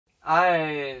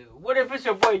What if it's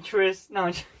your boy Tris? No,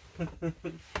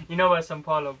 you know about São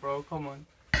Paulo, bro. Come on.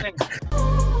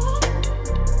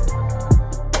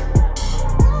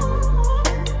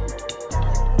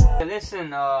 Listen,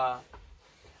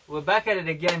 we're back at it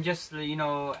again. Just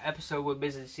episode with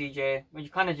Business CJ. We're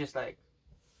kind of just like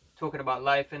talking about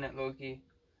life, innit, low-key.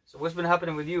 So what's been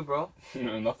happening with you, bro?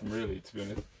 Nothing really, to be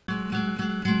honest.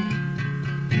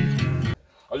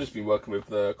 I've just been working with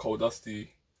the Cold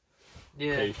Dusty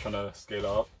page, trying to scale it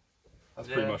up. That's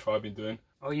pretty much what I've been doing.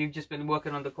 Oh, you've just been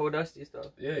working on the Cold Dusty stuff?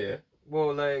 Yeah.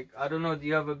 Well, like, I don't know, do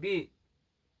you have a beat?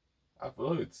 I have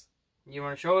loads. You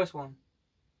want to show us one?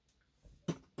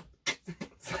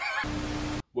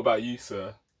 What about you,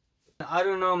 sir? I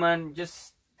don't know, man.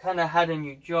 Just kind of had a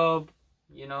new job,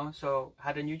 so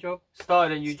had a new job?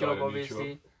 Started a new job,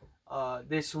 obviously,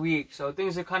 this week. So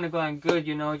things are kind of going good,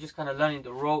 just kind of learning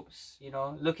the ropes,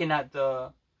 looking at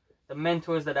the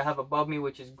mentors that I have above me,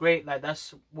 which is great. Like,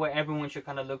 that's what everyone should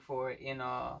kind of look for in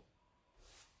a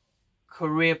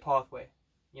career pathway.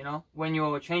 When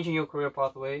you're changing your career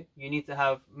pathway, you need to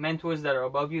have mentors that are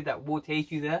above you that will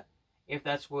take you there if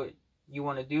that's what you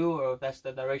want to do, or if that's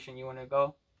the direction you want to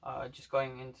go. Just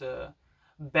going into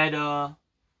better,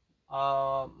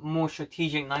 more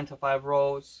strategic 9-to-5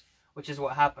 roles, which is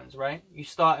what happens, right? You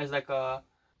start as like a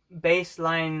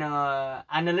baseline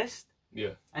analyst,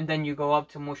 and then you go up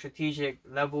to more strategic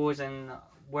levels. And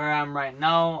where I'm right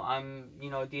now, I'm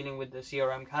dealing with the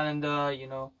CRM calendar,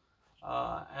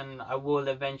 and I will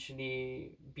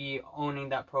eventually be owning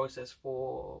that process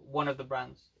for one of the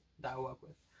brands that I work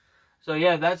with. So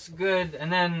yeah, that's good. And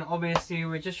then obviously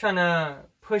we're just trying to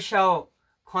push out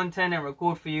content and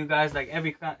record for you guys like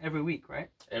every week, right?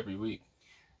 Every week.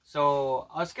 So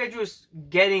our schedule's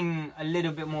getting a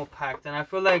little bit more packed, and I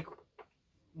feel like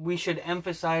we should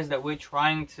emphasize that we're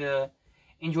trying to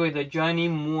enjoy the journey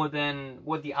more than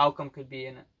what the outcome could be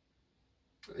in it.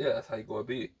 Yeah, that's how you gotta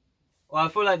be. Well, I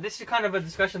feel like this is kind of a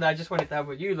discussion that I just wanted to have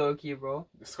with you, low-key, bro.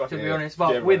 To be honest,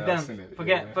 but but with them.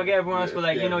 Forget everyone else, but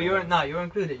like, you're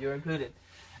included.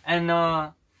 And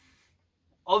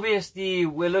obviously,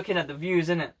 we're looking at the views,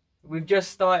 innit? We've just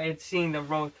started seeing them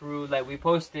roll through. Like, we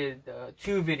posted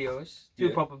two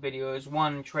proper videos,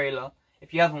 one trailer.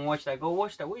 If you haven't watched that, go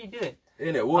watch that. What are you doing?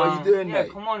 Innit? What are you doing, yeah,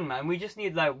 mate? come on, man. We just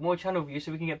need like more channel views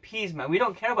so we can get peas, man. We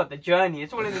don't care about the journey.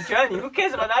 It's all in the journey. Who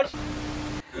cares about that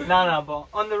shit? No, but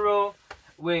on the road,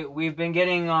 we've been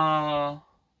getting, I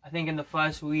think in the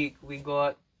first week, we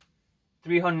got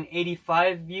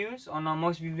 385 views on our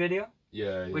most viewed video.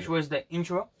 Yeah. Which was the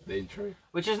intro. The intro.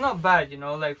 Which is not bad,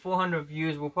 like 400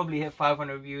 views. We'll probably hit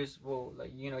 500 views. We'll,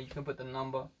 like, you can put the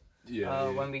number. Yeah.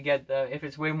 When we get if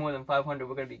it's way more than 500,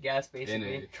 we're going to be gassed,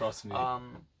 basically. Trust me.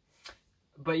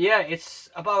 But yeah, it's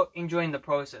about enjoying the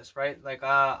process, right? Like,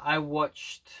 I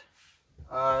watched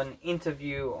an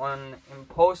interview on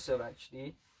Impulsive,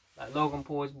 actually. Like Logan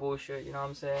Paul's bullshit, you know what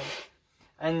I'm saying?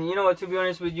 And you know what, to be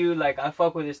honest with you, like, I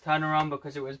fuck with his turnaround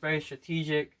because it was very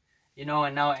strategic, and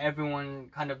now everyone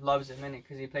kind of loves him in it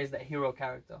because he plays that hero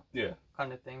character. Yeah.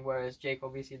 Kind of thing, whereas Jake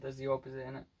obviously does the opposite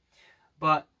in it.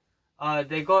 But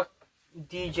they got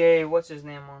DJ, what's his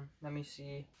name on? Let me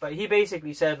see. But he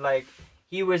basically said, like,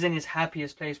 he was in his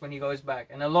happiest place when he goes back.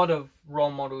 And a lot of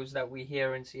role models that we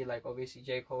hear and see, like, obviously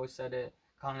J. Cole said it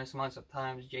countless amounts of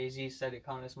times. Jay-Z said it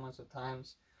countless amounts of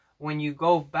times. When you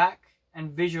go back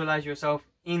and visualize yourself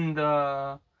in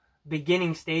the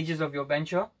beginning stages of your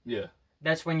venture,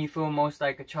 that's when you feel most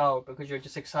like a child, because you're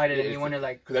just excited and you want to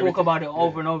like talk about it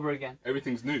over and over again.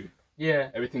 Everything's new. Yeah.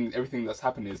 Everything that's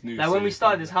happening is new. Like, when we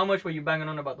started this, how much were you banging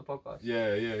on about the podcast?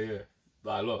 Yeah.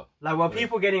 Like, a lot. Like, were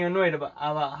people getting annoyed about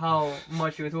how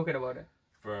much you were talking about it?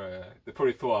 Bro, they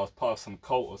probably thought I was part of some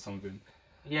cult or something.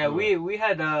 Yeah, we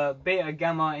had a beta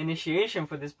gamma initiation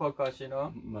for this podcast,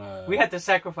 We had to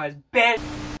sacrifice bit.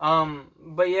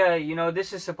 But yeah,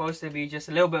 this is supposed to be just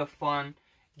a little bit of fun,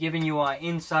 giving you our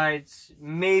insights.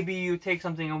 Maybe you take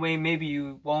something away, maybe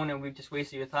you won't, and we've just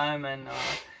wasted your time, and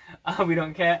we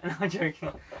don't care. No, I'm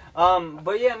joking.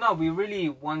 But yeah, no, we really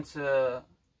want to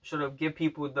sort of give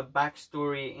people the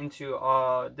backstory into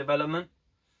our development,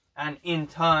 and in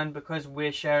turn, because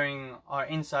we're sharing our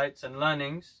insights and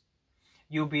learnings,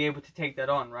 you'll be able to take that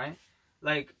on, right?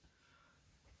 Like,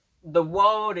 the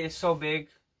world is so big,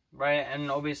 right?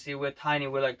 And obviously we're tiny.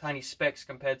 We're like tiny specks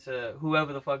compared to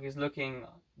whoever the fuck is looking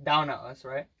down at us,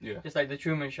 right? Yeah. Just like the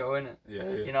Truman Show, innit? Yeah.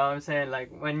 You know what I'm saying?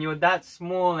 Like, when you're that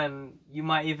small, and you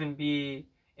might even be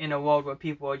in a world where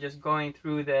people are just going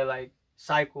through their like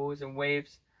cycles and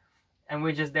waves, and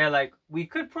we're just there like, we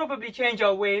could probably change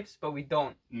our waves, but we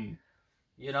don't. And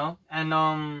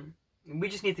we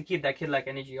just need to keep that kid-like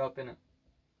energy up, innit?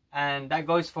 And that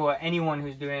goes for anyone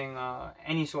who's doing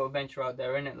any sort of venture out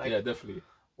there, innit? Like, yeah, definitely.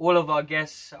 All of our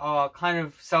guests are kind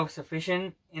of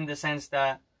self-sufficient in the sense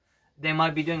that they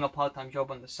might be doing a part-time job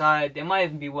on the side. They might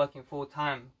even be working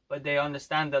full-time, but they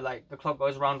understand that, like, the clock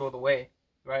goes round all the way,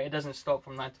 right? It doesn't stop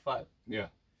from 9 to 5. Yeah. Do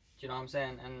you know what I'm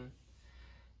saying? And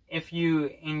if you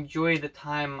enjoy the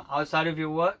time outside of your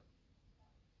work,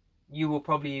 you will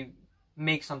probably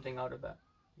make something out of that,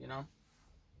 you know?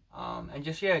 And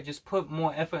just put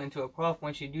more effort into a craft.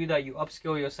 Once you do that, you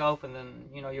upskill yourself, and then,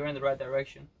 you know, you're in the right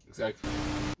direction. Exactly.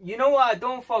 You know what I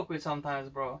don't fuck with sometimes,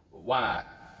 bro? Why?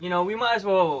 You know, we might as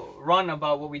well run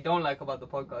about what we don't like about the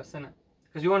podcast, innit?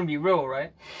 Because we want to be real,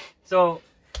 right? So,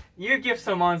 you give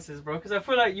some answers, bro, because I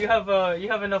feel like you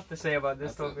have enough to say about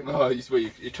this topic. No,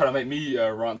 you're trying to make me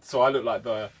rant, so I look like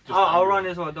the... I'll run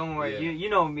as well, don't worry. Yeah. You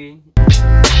know me.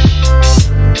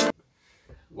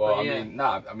 Well,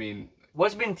 I mean...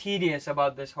 What's been tedious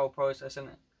about this whole process, isn't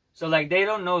it? So, like, they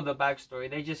don't know the backstory.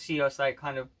 They just see us, like,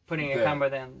 kind of putting a camera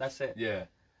there, and that's it. Yeah.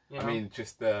 You know? I mean,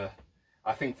 just, I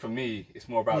think for me, it's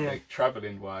more about, like,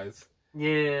 travelling-wise.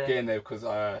 Yeah. Getting there, because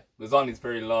Marzani's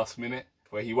very last minute,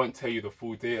 where he won't tell you the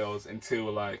full details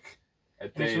until, like, a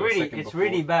day or second before. It's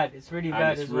really bad. It's really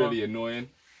bad as well. It's really annoying.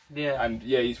 Yeah. And,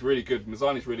 yeah, he's really good.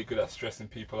 Marzani's really good at stressing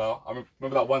people out. I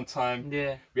remember that one time.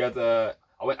 Yeah. We had,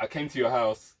 I came to your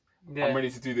house. Yeah. I'm ready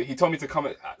to do that. He told me to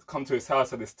come to his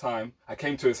house at this time. I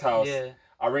came to his house. Yeah.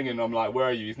 I ring him. I'm like, where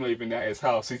are you? He's not even at his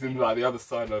house. He's in like the other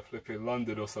side of flipping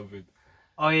London or something.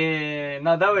 Oh yeah.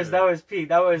 No, that was peak.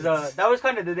 That was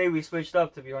kind of the day we switched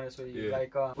up. To be honest with you,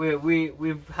 like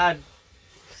we've had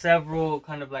several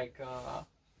kind of like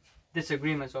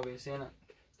disagreements, obviously, innit?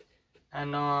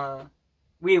 And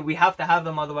we have to have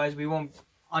them, otherwise we won't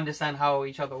understand how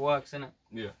each other works, innit?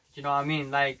 Yeah. Do you know what I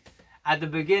mean? Like. At the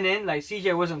beginning, like,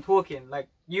 CJ wasn't talking. Like,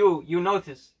 you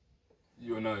notice.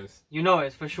 You notice. You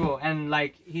notice, for sure. And,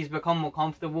 like, he's become more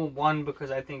comfortable. One,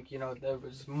 because I think, you know, there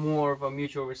was more of a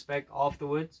mutual respect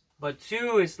afterwards. But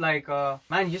two, it's like,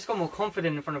 man, you just got more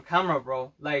confident in front of camera,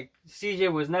 bro. Like,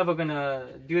 CJ was never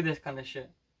gonna do this kind of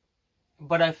shit.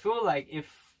 But I feel like if,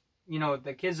 you know,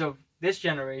 the kids of this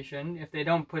generation, if they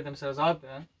don't put themselves out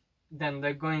there, then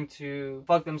they're going to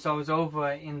fuck themselves over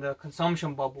in the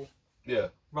consumption bubble. Yeah.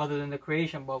 Rather than the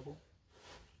creation bubble,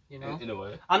 you know. In a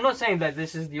way. I'm not saying that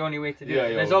this is the only way to do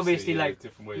it. There's obviously like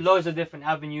loads of different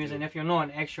avenues, and if you're not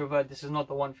an extrovert, this is not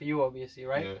the one for you, obviously,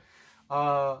 right?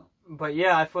 Yeah. But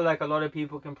yeah, I feel like a lot of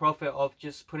people can profit off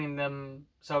just putting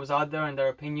themselves out there and their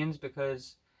opinions,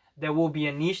 because there will be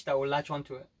a niche that will latch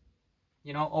onto it.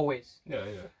 You know, always. Yeah,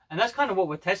 yeah. And that's kind of what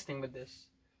we're testing with this.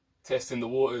 Testing the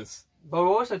waters. But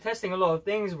we're also testing a lot of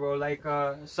things, bro. Like,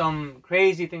 some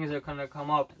crazy things are gonna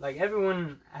come up. Like,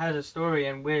 everyone has a story,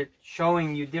 and we're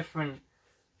showing you different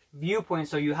viewpoints,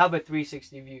 so you have a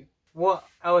 360 view. What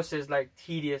else is, like,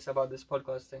 tedious about this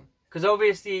podcast thing? Because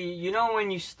obviously, you know, when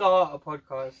you start a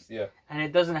podcast, and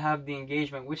it doesn't have the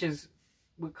engagement, which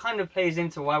kind of plays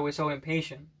into why we're so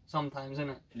impatient sometimes, isn't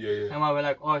it? Yeah, yeah. And why we're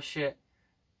like, oh shit,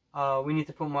 we need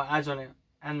to put more ads on it.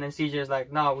 And then CJ's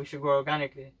like, no, we should grow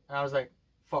organically. And I was like,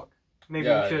 fuck. Maybe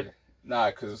we should. Yeah. Nah,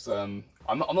 because I'm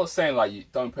not saying like you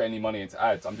don't put any money into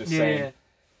ads. I'm just saying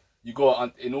you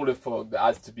got, in order for the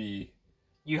ads to be.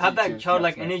 You have that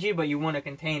childlike energy, but you want to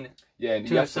contain it. Yeah, and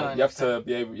you have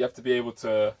to be able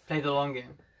to play the long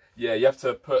game. Yeah, you have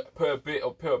to put a bit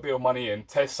of money in,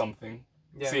 test something,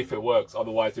 see if it works.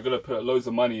 Otherwise, you're gonna put loads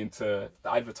of money into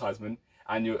the advertisement,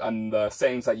 and the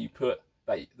settings that you put,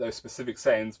 those specific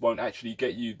settings won't actually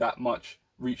get you that much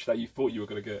reach that you thought you were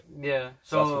gonna get. Yeah.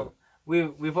 So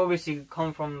we've obviously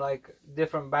come from like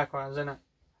different backgrounds, innit?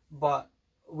 But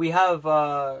we have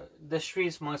the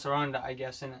street smarts around that, I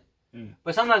guess, innit?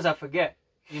 But sometimes I forget.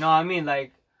 You know what I mean?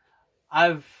 Like,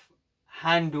 I've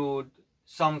handled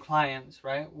some clients,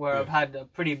 right, where I've had a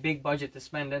pretty big budget to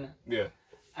spend in it. Yeah.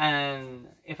 And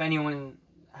if anyone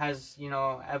has, you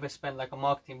know, ever spent like a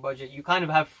marketing budget, you kind of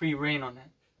have free reign on it,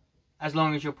 as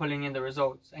long as you're pulling in the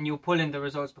results. And you'll pull in the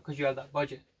results because you have that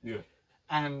budget. Yeah.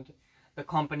 And the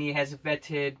company has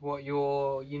vetted what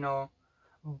your, you know,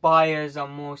 buyers are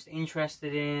most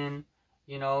interested in,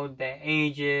 you know, their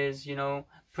ages, you know,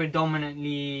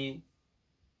 predominantly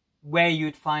where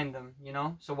you'd find them, you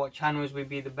know, so what channels would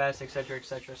be the best, etc.,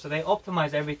 etc. So they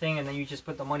optimize everything, and then you just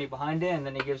put the money behind it, and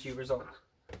then it gives you results,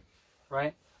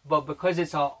 right? But because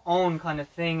it's our own kind of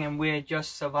thing, and we're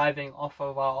just surviving off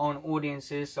of our own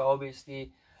audiences, so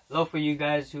obviously love for you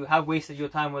guys who have wasted your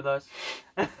time with us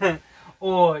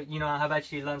or, you know, have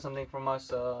actually learned something from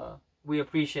us. We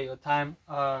appreciate your time.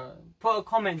 Put a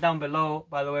comment down below.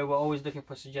 By the way, we're always looking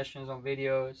for suggestions on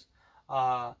videos.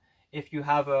 if you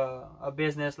have a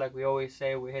business, like we always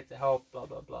say, we're here to help, blah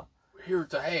blah blah. We're here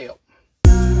to help.